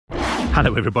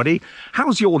Hello everybody,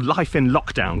 how's your life in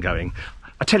lockdown going?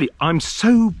 I tell you, I'm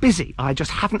so busy, I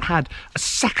just haven't had a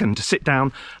second to sit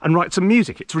down and write some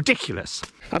music. It's ridiculous.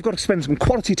 I've got to spend some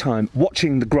quality time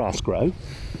watching the grass grow.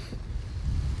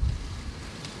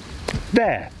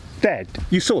 There,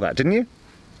 you saw that, didn't you?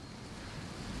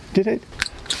 Did it?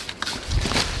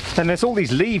 Then there's all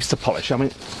these leaves to polish. I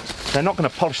mean, they're not going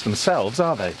to polish themselves,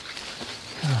 are they?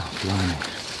 Oh, blimey.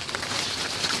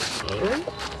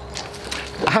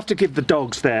 I have to give the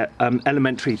dogs their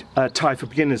elementary Thai for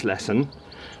beginners lesson.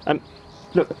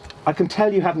 Look, I can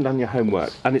tell you haven't done your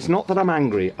homework, and it's not that I'm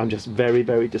angry, I'm just very,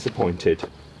 very disappointed.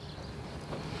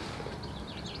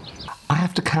 I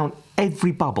have to count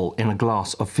every bubble in a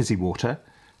glass of fizzy water.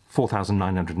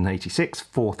 4,986,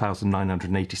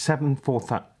 4,987,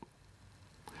 4,000...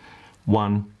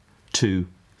 1, 2,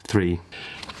 3.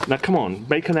 Now come on,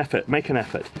 make an effort, make an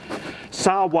effort.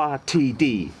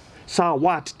 Sawati-di.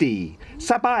 Sawat-di,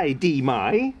 sabai-di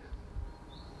mai.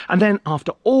 And then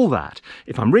after all that,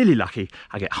 if I'm really lucky,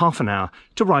 I get half an hour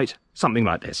to write something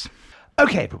like this.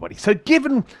 Okay, everybody, so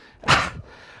given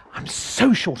I'm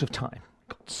so short of time,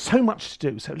 got so much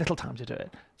to do, so little time to do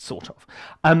it, sort of.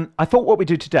 I thought what we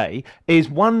do today is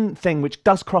one thing which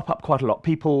does crop up quite a lot.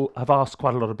 People have asked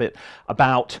quite a lot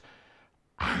about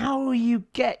how you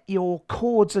get your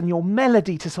chords and your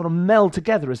melody to sort of meld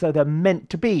together as though they're meant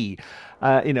to be,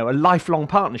 you know, a lifelong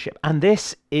partnership. And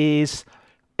this is,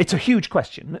 it's a huge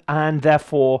question, and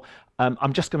therefore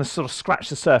I'm just going to sort of scratch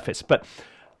the surface. But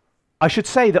I should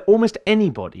say that almost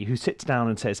anybody who sits down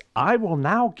and says, I will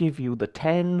now give you the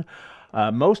 10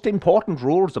 most important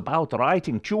rules about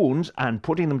writing tunes and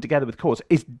putting them together with chords,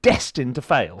 is destined to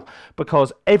fail,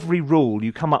 because every rule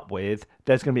you come up with,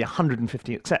 there's going to be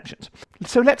 150 exceptions.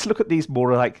 So let's look at these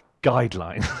more like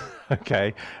guidelines.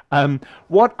 Okay.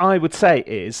 What I would say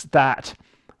is that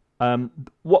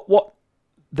what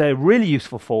they're really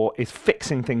useful for is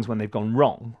fixing things when they've gone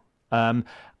wrong,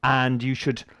 and you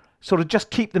should sort of just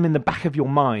keep them in the back of your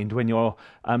mind when you're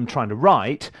trying to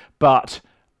write. But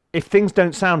if things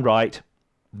don't sound right,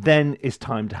 then it's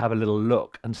time to have a little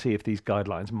look and see if these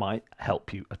guidelines might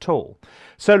help you at all.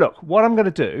 So look, what I'm going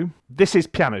to do, this is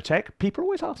Pianotech. People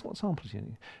always ask what samples you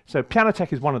use. So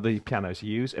Pianotech is one of the pianos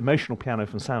you use. Emotional Piano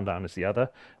from Sounddown is the other.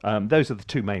 Those are the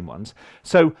two main ones.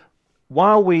 So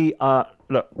while we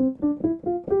look,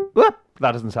 whoop,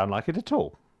 that doesn't sound like it at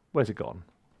all. Where's it gone?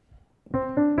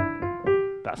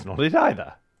 That's not it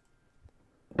either.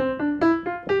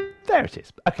 There it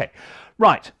is. Okay,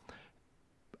 right.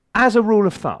 As a rule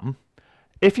of thumb,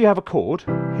 if you have a chord,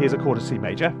 here's a chord of C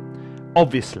major,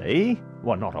 obviously,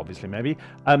 well, not obviously maybe,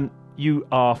 you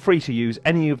are free to use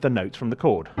any of the notes from the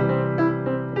chord.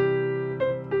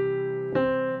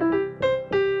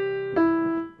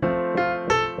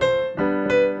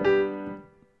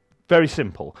 Very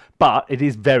simple, but it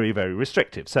is very, very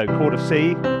restrictive. So chord of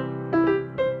C,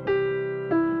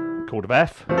 chord of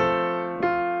F.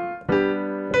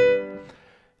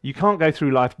 You can't go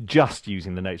through life just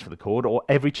using the notes for the chord, or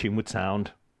every tune would sound,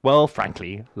 well,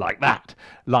 frankly, like that.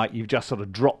 Like you've just sort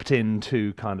of dropped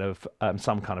into kind of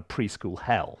some kind of preschool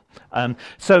hell.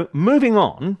 So moving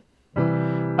on,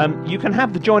 you can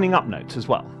have the joining up notes as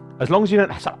well, as long as you don't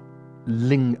as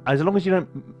long as you don't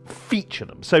feature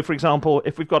them. So for example,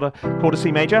 if we've got a chord of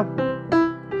C major,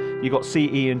 you've got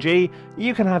C, E and G,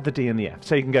 you can have the D and the F.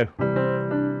 So you can go,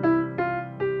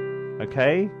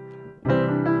 okay.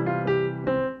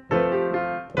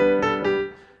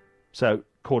 So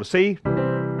chord of C,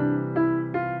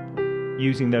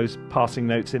 using those passing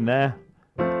notes in there,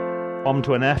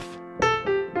 onto an F,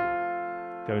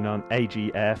 going on A,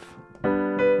 G, F,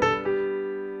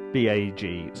 B, A,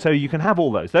 G. So you can have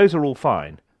all those. Those are all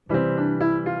fine. The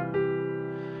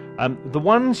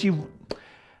ones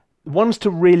to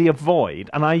really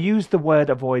avoid, and I use the word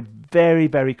avoid very,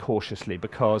 very cautiously,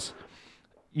 because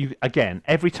again,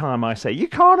 every time I say, you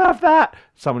can't have that,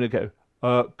 someone will go,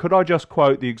 could I just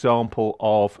quote the example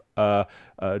of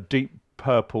Deep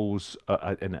Purple's...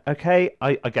 okay,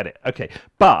 I get it. Okay,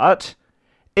 but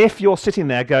if you're sitting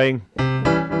there going,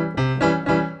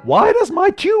 why does my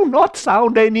tune not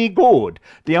sound any good?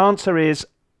 The answer is,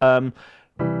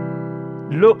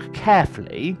 look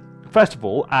carefully, first of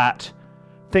all, at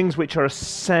things which are a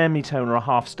semitone or a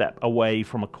half step away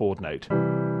from a chord note.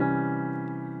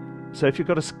 So if you've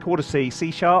got a chord of C,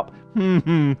 C sharp,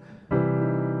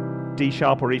 D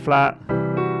sharp or E flat.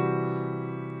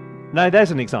 No,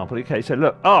 there's an example. Okay, so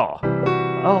look, oh,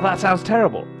 that sounds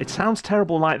terrible. It sounds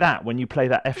terrible like that when you play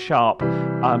that F sharp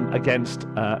against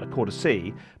a chord of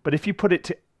C. But if you put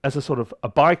it as a sort of a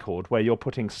bichord where you're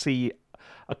putting C,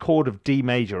 a chord of D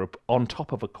major on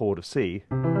top of a chord of C,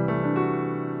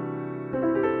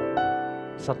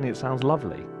 suddenly it sounds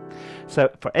lovely. So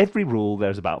for every rule,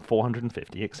 there's about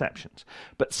 450 exceptions.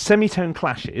 But semitone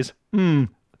clashes can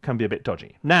be a bit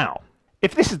dodgy. Now,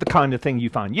 if this is the kind of thing you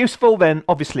find useful, then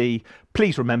obviously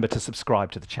please remember to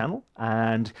subscribe to the channel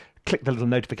and click the little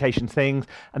notification things,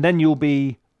 and then you'll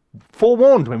be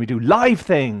forewarned when we do live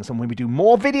things and when we do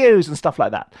more videos and stuff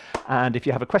like that. And if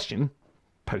you have a question,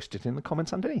 post it in the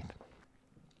comments underneath.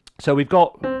 So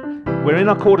we're in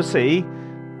our chord of C.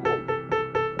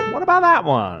 What about that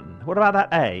one? What about that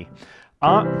A?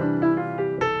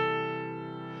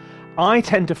 I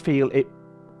tend to feel it.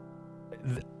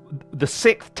 The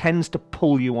sixth tends to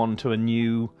pull you onto a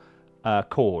new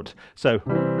chord. So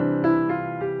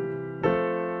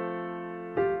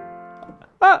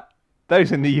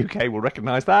those in the UK will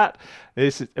recognise that.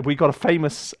 We got a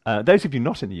famous. Those of you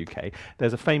not in the UK,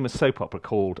 there's a famous soap opera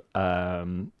called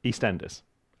EastEnders,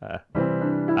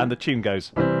 and the tune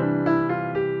goes.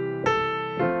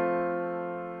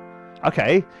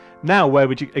 Okay, now where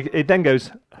would you... It then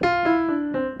goes...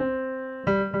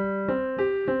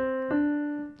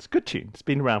 It's a good tune. It's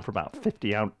been around for about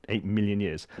 58 million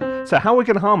years. So how are we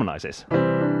going to harmonise this?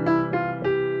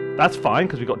 That's fine,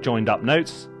 because we've got joined up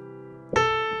notes.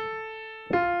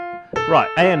 Right,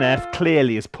 A and F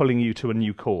clearly is pulling you to a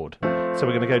new chord. So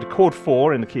we're going to go to chord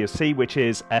 4 in the key of C, which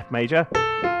is F major.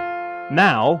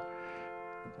 Now...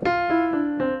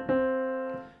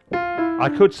 I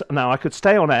could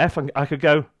stay on F and I could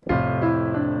go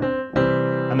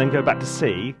and then go back to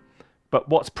C, but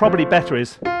what's probably better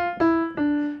is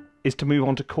to move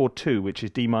on to chord 2, which is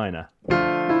D minor.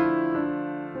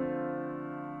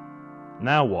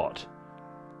 Now what?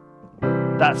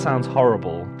 That sounds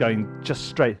horrible, going just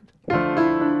straight.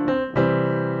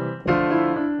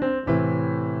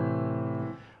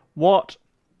 What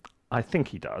I think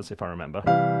he does, if I remember,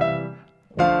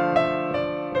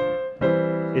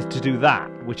 is to do that,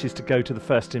 which is to go to the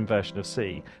first inversion of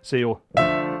C. So you're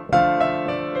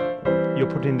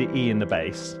putting the E in the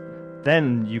bass.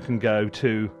 Then you can go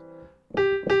to...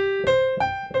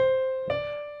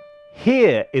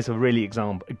 Here is a really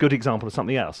good example of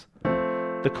something else.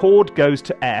 The chord goes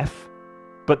to F,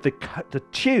 but the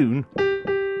tune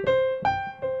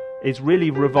is really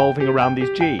revolving around these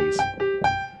Gs.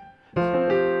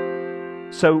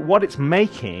 So what it's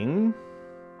making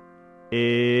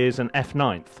is an F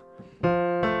ninth.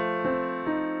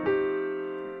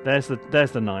 There's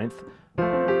the ninth.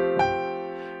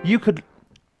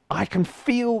 I can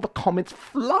feel the comments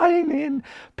flying in.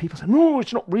 People say, no,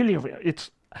 it's not really.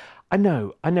 I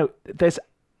know. There's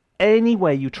any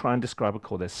way you try and describe a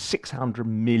chord, there's 600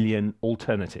 million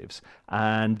alternatives,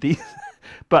 and these.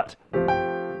 But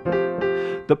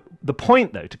the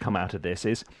point though to come out of this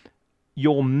is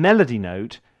your melody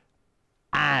note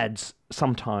adds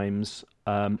sometimes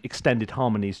extended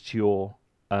harmonies to your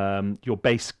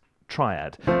bass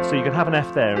triad. So you can have an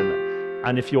F there,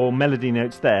 and if your melody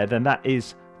note's there, then that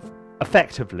is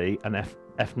effectively an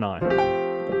F9.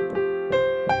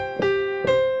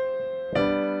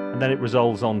 And then it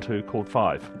resolves onto chord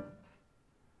 5.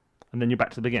 And then you're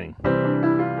back to the beginning.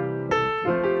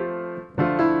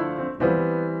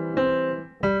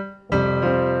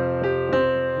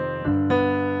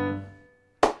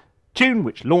 Tune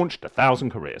which launched 1,000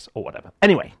 careers or whatever.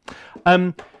 Anyway,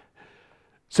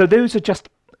 so those are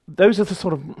the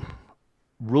sort of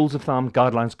rules of thumb,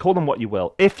 guidelines, call them what you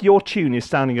will. If your tune is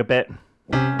sounding a bit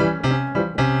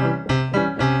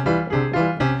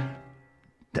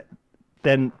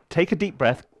then take a deep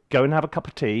breath, go and have a cup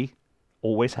of tea,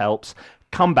 always helps,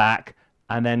 come back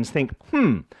and then think,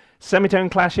 semitone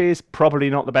clashes, probably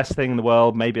not the best thing in the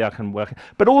world, maybe I can work.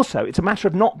 But also, it's a matter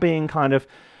of not being kind of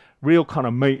real kind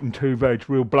of meat and two veg,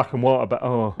 real black and white about,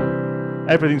 oh,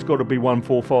 everything's got to be 1,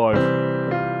 4, 5.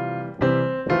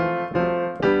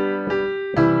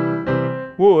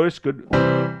 Whoa, that's good.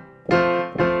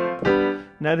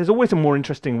 Now, there's always a more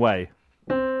interesting way.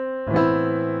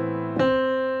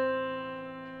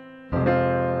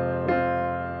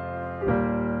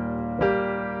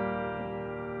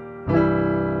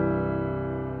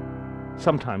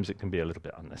 Sometimes it can be a little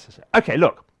bit unnecessary. Okay,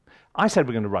 look, I said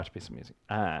we're going to write a piece of music,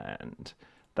 and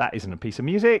that isn't a piece of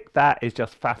music, that is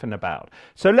just faffing about.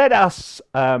 So let us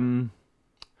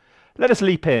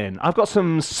leap in. I've got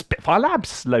some Spitfire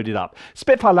Labs loaded up.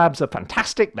 Spitfire Labs are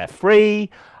fantastic, they're free,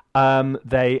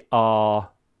 they are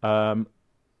a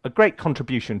great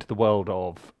contribution to the world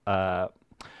of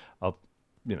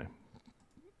you know,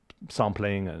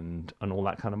 sampling and all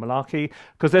that kind of malarkey,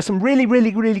 because there's some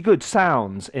really good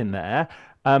sounds in there.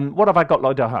 What have I got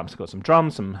loaded up? I've got some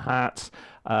drums, some hats,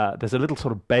 there's a little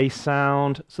sort of bass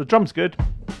sound, so the drum's good.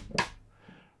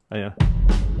 Yeah.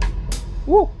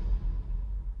 Woo!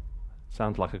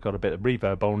 Sounds like I've got a bit of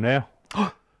reverb on now.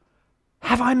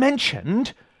 Have I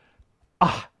mentioned?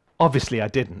 Obviously I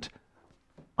didn't.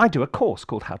 I do a course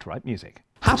called How to Write Music.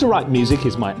 How to Write Music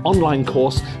is my online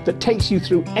course that takes you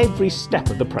through every step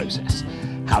of the process.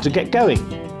 How to get going,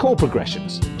 chord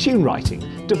progressions, tune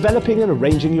writing, developing and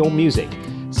arranging your music.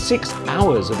 6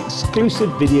 hours of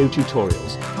exclusive video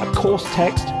tutorials, a course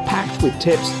text packed with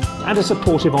tips and a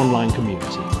supportive online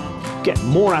community. Get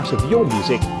more out of your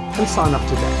music and sign up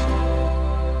today.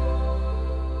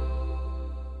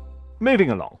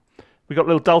 Moving along, we've got a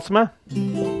little dulcimer.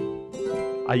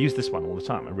 I use this one all the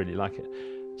time, I really like it.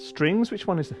 Strings, which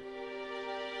one is it?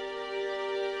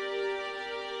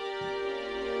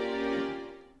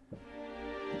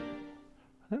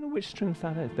 I don't know which strings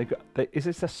that is. Is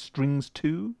this a strings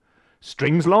 2?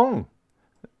 Strings long.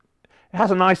 It has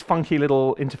a nice funky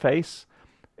little interface.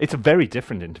 It's a very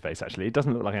different interface actually. It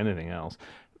doesn't look like anything else.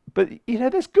 But you know,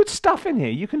 there's good stuff in here.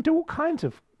 You can do all kinds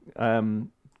of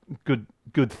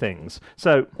good things.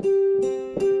 So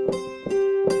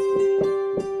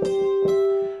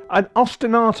an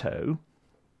ostinato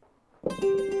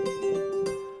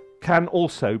can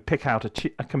also pick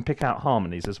out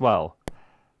harmonies as well.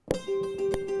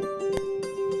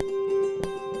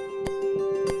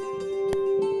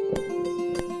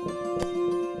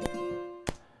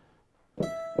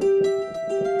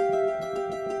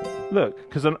 Look,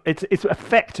 because it's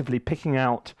effectively picking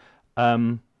out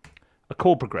a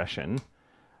chord progression.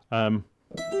 I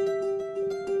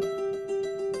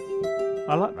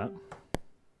like that.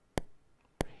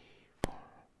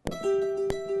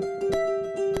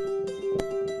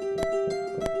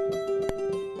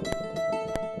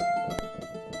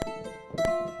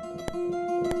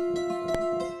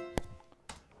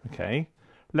 Okay,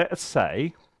 let us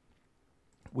say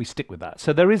we stick with that.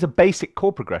 So there is a basic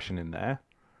chord progression in there.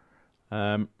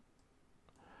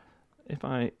 If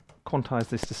I quantize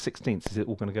this to 16ths, is it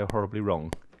all going to go horribly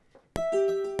wrong?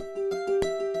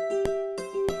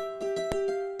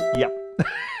 Yep.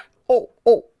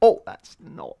 Oh, that's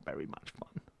not very much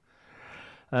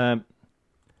fun.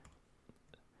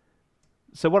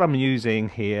 So what I'm using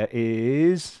here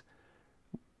is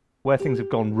where things have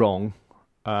gone wrong.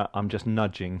 I'm just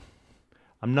nudging.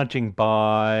 I'm nudging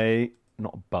by,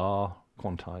 not bar,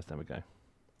 quantize, there we go.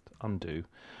 Undo.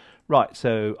 Right,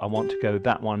 so I want to go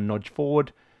that one, nudge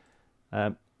forward.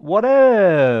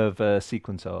 Whatever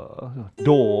sequence or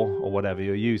door or whatever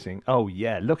you're using. Oh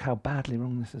yeah, look how badly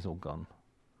wrong this has all gone.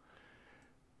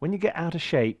 When you get out of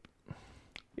shape,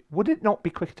 would it not be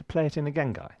quicker to play it in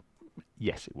again, Guy?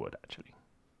 Yes, it would actually.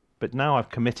 But now I've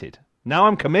committed. Now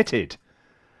I'm committed.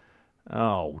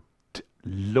 Oh,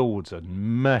 lords of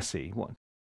mercy. What?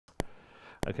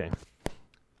 Okay,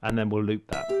 and then we'll loop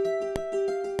that.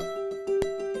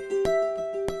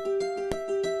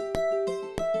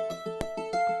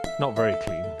 Not very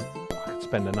clean. I could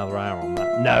spend another hour on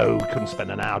that. No, couldn't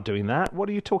spend an hour doing that. What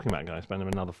are you talking about, guys? Spend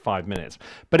another 5 minutes.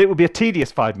 But it would be a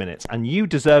tedious 5 minutes, and you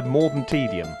deserve more than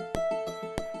tedium.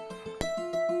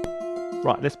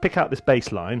 Right, let's pick out this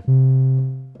bass line.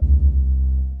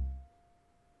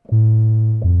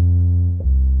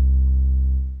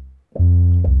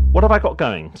 What have I got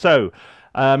going? So,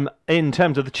 in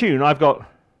terms of the tune, I've got...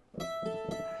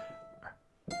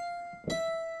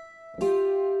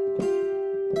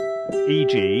 E,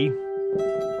 G,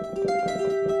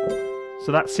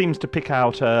 so that seems to pick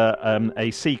out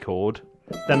a C chord.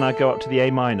 Then I go up to the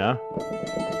A minor,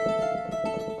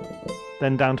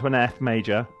 then down to an F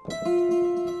major.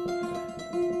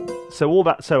 So all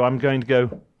that. So I'm going to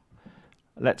go.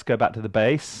 Let's go back to the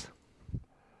bass.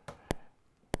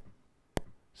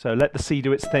 So let the C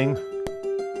do its thing.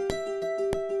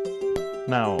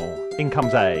 Now in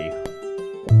comes A,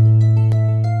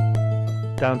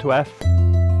 down to F.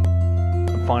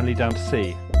 Finally down to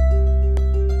C.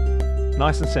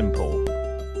 Nice and simple.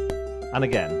 And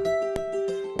again.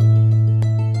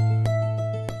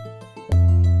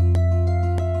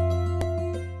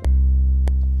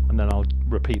 And then I'll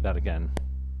repeat that again.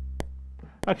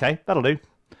 Okay, that'll do.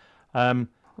 I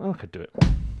could do it.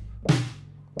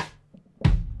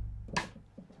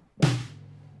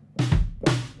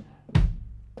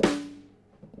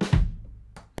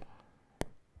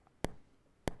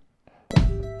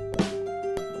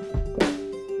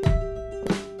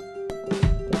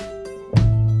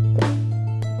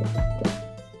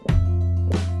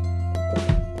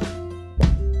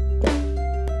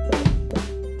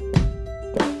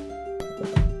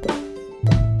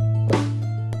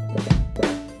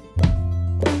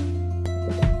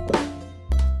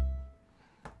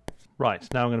 Right,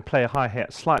 now I'm going to play a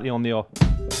hi-hat slightly on the off.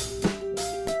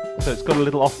 So it's got a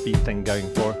little offbeat thing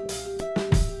going for it.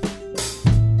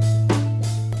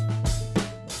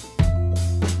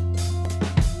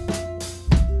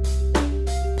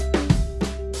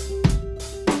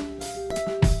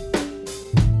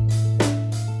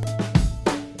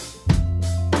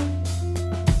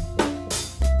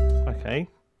 Okay.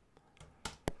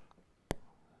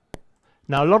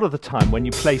 Now, a lot of the time when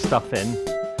you play stuff in,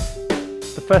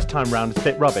 the first time round it's a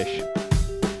bit rubbish.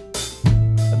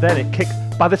 And then it kicks.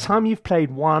 By the time you've played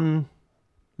one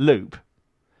loop,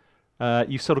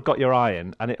 you've sort of got your eye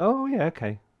in, and it, oh yeah,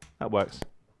 okay, that works.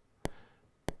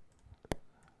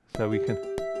 So we can,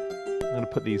 I'm going to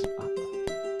put these,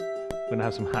 we're going to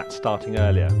have some hats starting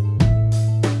earlier.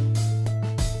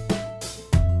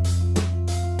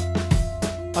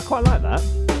 I quite like that.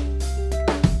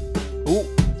 Ooh,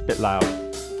 it's a bit loud.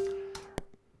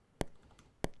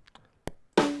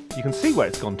 You can see where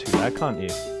it's gone to there, can't you?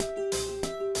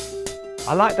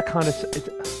 I like the kind of...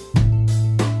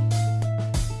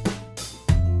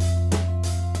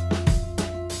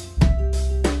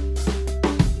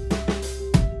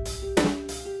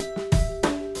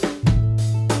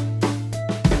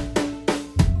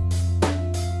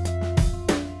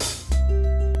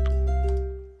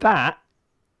 That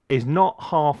is not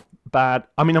half bad.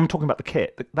 I mean, I'm talking about the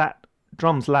kit. That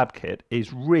Drums Lab kit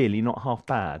is really not half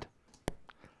bad.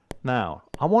 Now,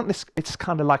 I want this, it's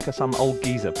kind of like some old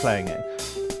geezer playing it.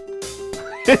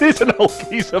 It is an old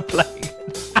geezer playing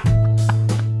it.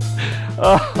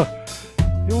 Oh,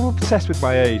 you're obsessed with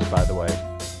my age, by the way.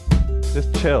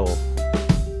 Just chill.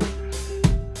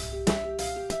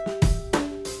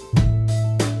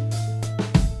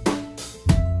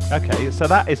 Okay, so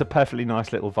that is a perfectly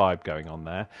nice little vibe going on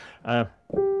there.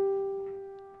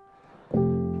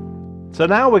 So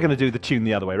now we're going to do the tune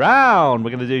the other way round. We're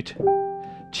going to do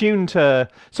tune to...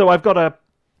 So I've got a...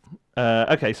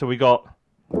 okay, so we got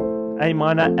A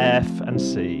minor, F, and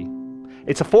C.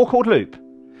 It's a 4-chord loop.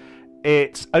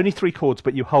 It's only 3 chords,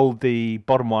 but you hold the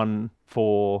bottom one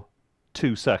for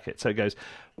 2 circuits. So it goes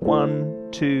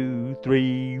 1, 2,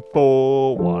 3,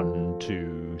 4, 1,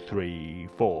 2, 3,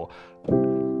 4,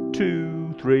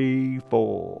 2, 3,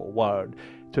 4, 1.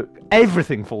 So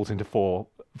everything falls into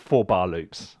 4-bar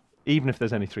loops, even if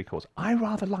there's only 3 chords. I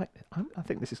rather like it. I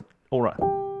think this is all right.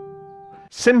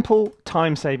 Simple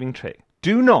time-saving trick.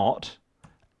 Do not...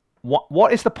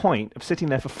 What is the point of sitting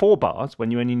there for 4 bars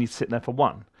when you only need to sit there for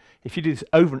 1? If you do this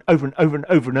over and over and over and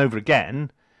over and over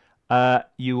again,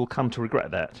 you will come to regret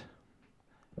that.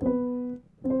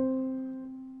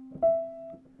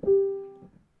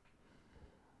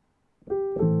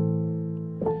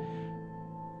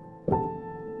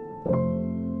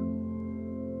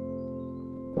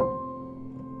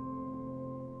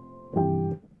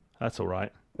 That's all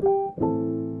right.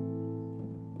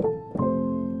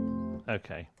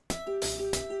 Okay.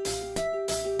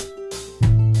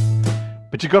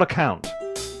 But you've got to count.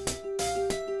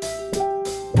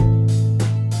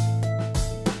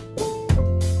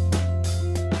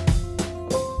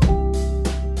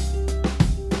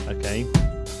 Okay,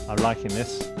 I'm liking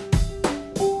this.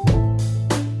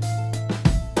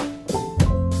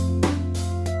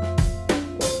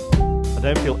 I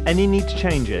don't feel any need to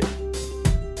change it.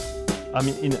 I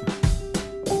mean, you know.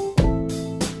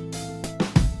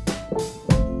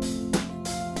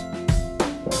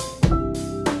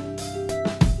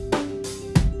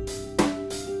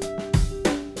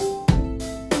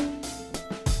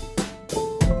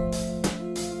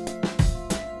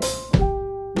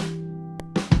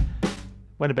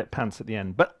 Went a bit pants at the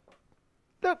end, but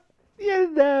you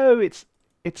know, it's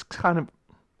kind of...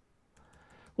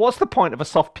 What's the point of a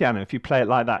soft piano if you play it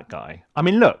like that, Guy? I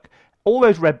mean, look, all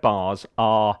those red bars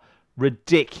are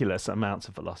ridiculous amounts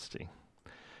of velocity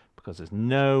because there's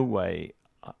no way...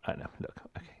 I know, look,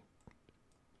 okay.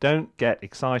 Don't get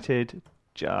excited,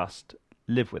 just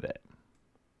live with it.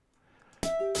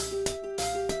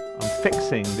 I'm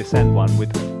fixing this end one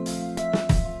with...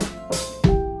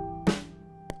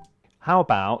 How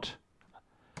about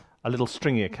a little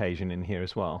stringy occasion in here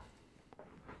as well?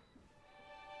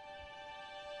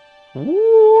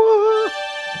 Woo!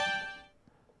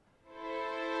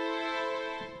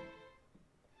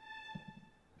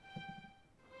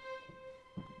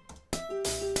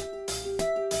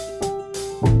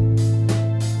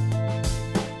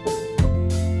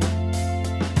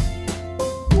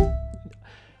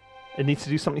 It needs to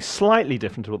do something slightly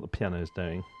different to what the piano is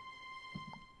doing.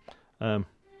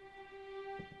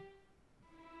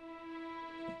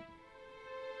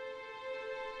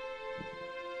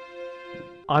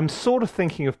 I'm sort of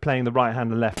thinking of playing the right hand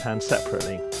and left hand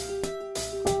separately.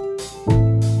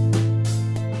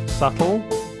 Subtle.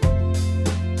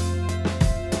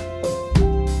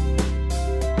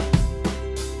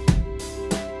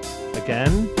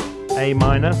 Again, A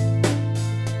minor,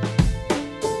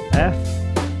 F,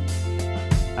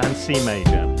 and C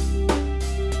major.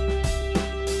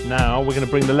 Now we're going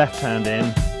to bring the left hand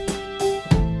in.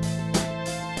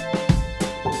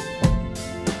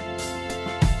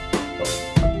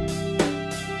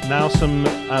 Now some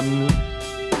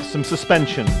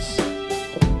suspensions.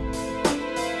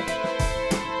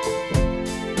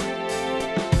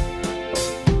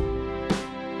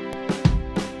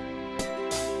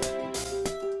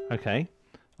 Okay,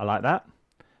 I like that.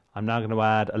 I'm now going to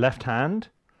add a left hand.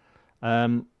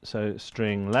 So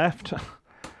string left.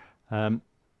 And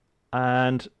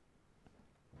I'm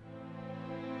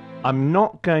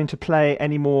not going to play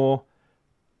any more.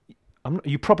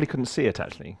 You probably couldn't see it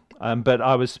actually, but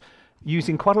I was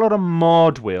using quite a lot of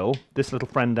mod wheel, this little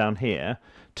friend down here,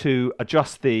 to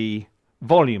adjust the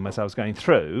volume as I was going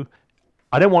through.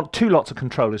 I don't want two lots of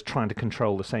controllers trying to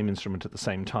control the same instrument at the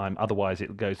same time, otherwise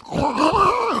it goes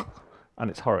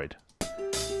and it's horrid.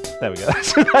 There we go.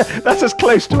 That's as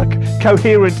close to a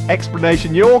coherent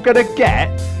explanation you're going to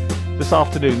get this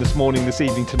afternoon, this morning, this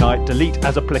evening, tonight. Delete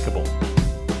as applicable.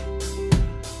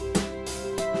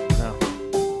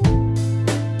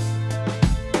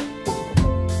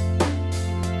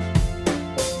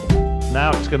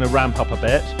 Now it's going to ramp up a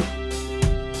bit.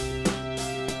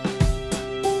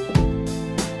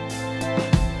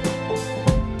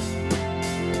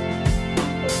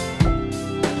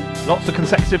 Lots of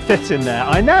consecutive fifths in there.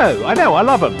 I know, I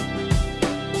love them.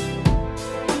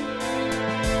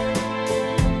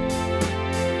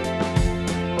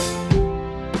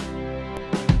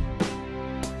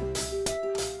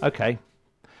 Okay,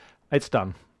 it's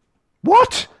done.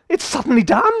 What? It's suddenly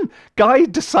done? Guy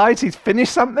decides he's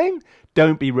finished something?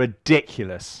 Don't be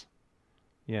ridiculous.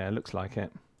 Yeah, it looks like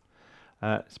it.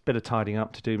 It's a bit of tidying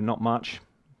up to do, not much.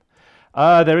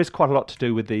 There is quite a lot to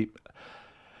do with the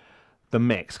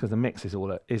mix, because the mix is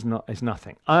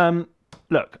nothing.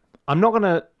 Look, I'm not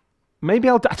gonna. Maybe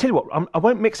I'll tell you what. I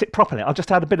won't mix it properly. I'll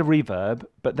just add a bit of reverb,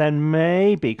 but then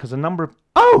maybe because a number of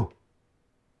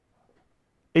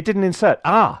it didn't insert.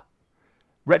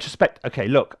 Retrospect. Okay,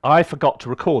 look, I forgot to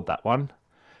record that one.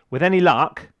 With any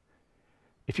luck,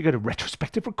 if you go to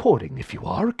retrospective recording, if you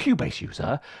are a Cubase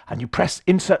user and you press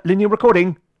insert linear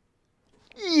recording,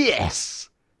 yes,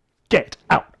 get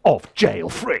out of jail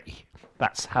free.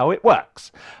 That's how it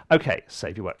works. Okay,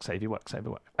 save your work, save your work, save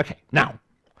your work. Okay, now,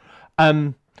 all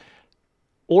I'm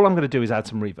going to do is add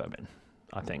some reverb in,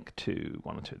 I think, to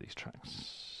one or two of these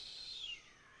tracks.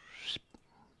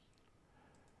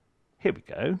 Here we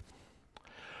go.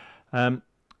 And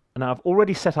I've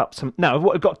already set up some.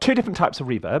 Now I've got two different types of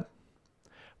reverb.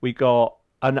 We got,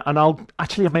 and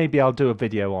maybe I'll do a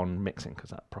video on mixing because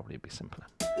that probably be simpler.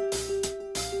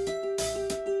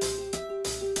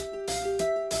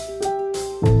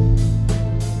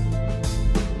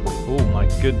 Oh my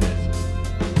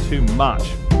goodness, too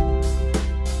much.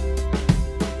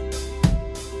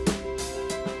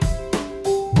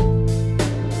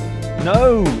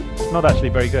 No, it's not actually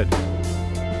very good.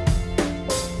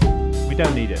 We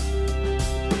don't need it.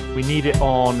 We need it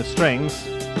on the strings.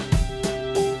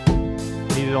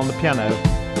 We need it on the piano.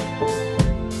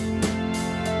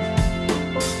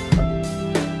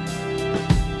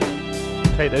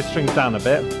 Take those strings down a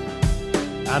bit.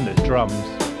 And the drums.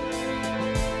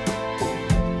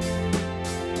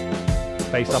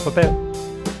 Bass up a bit.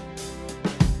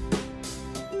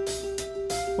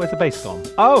 Where's the bass gone?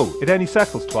 Oh, it only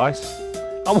circles twice.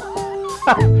 Oh,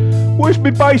 where's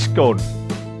my bass gone?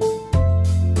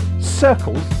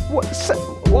 Circles?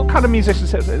 What kind of musician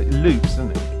says it? Loops,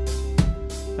 isn't it?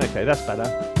 Okay, that's better.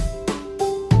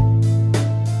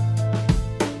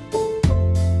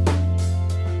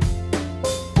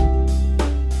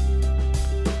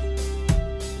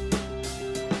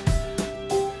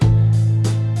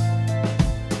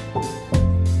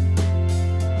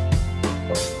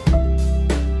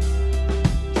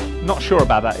 Not sure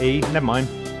about that E, never mind.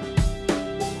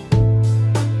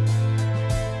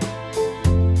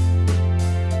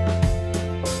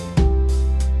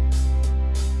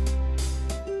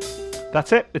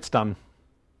 That's it, it's done.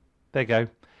 There you go.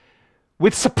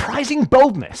 With surprising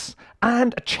boldness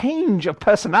and a change of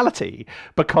personality,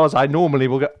 because I normally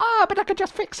will go, but I could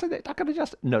just fix it, I could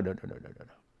just... No.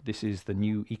 This is the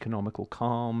new economical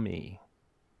calm me.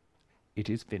 It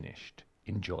is finished.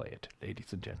 Enjoy it,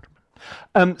 ladies and gentlemen.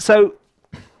 So,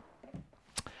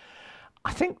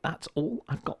 I think that's all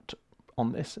I've got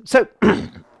on this. So,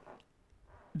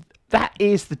 that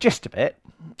is the gist of it.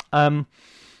 And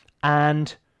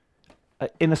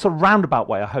in a sort of roundabout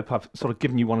way, I hope I've sort of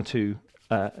given you one or two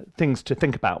things to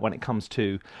think about when it comes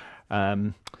to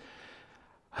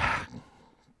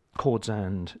chords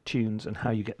and tunes and how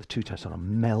you get the two to sort of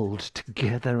meld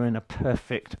together in a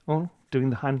perfect, doing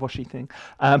the hand washy thing,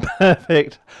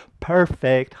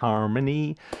 perfect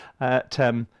harmony.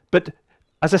 But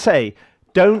as I say,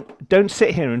 don't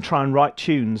sit here and try and write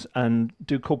tunes and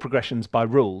do chord progressions by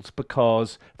rules,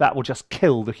 because that will just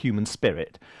kill the human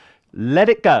spirit. Let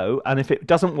it go, and if it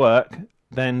doesn't work,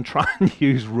 then try and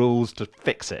use rules to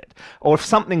fix it. Or if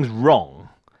something's wrong,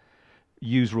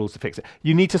 use rules to fix it.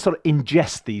 You need to sort of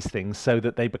ingest these things so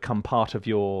that they become part of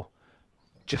your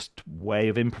just way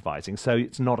of improvising, so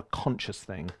it's not a conscious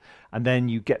thing, and then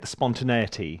you get the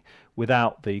spontaneity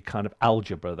without the kind of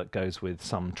algebra that goes with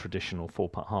some traditional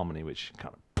 4-part harmony, which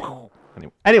kind of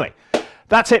anyway,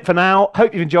 that's it for now.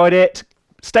 Hope you've enjoyed it.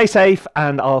 Stay safe,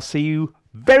 and I'll see you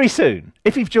very soon.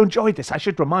 If you've enjoyed this, I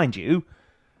should remind you,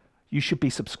 you should be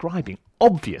subscribing,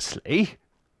 obviously.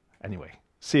 Anyway,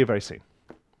 see you very soon.